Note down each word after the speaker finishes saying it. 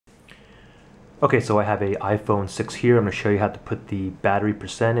Okay, so I have a iPhone 6 here. I'm going to show you how to put the battery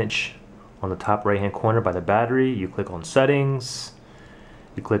percentage on the top right hand corner by the battery. You click on settings,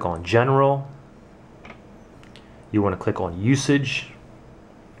 you click on general, you want to click on usage,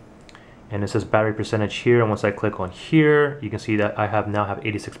 and it says battery percentage here, and once I click on here you can see that I now have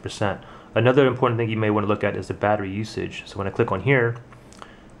 86%. Another important thing you may want to look at is the battery usage. So when I click on here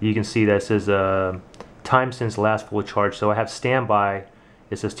you can see that it says time since last full charge. So I have standby.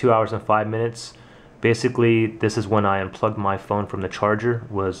 It says 2 hours and 5 minutes. Basically, this is when I unplugged my phone from the charger,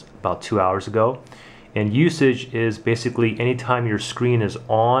 was about 2 hours ago. And usage is basically anytime your screen is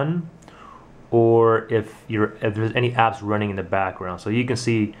on, or if there's any apps running in the background. So you can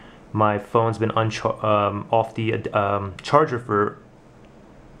see my phone's been off the charger for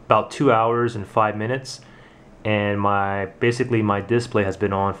about 2 hours and 5 minutes. And basically my display has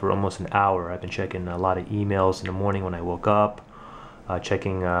been on for almost an hour. I've been checking a lot of emails in the morning when I woke up,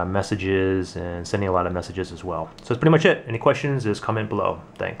 checking messages and sending a lot of messages as well. So that's pretty much it. Any questions, just comment below.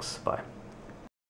 Thanks. Bye.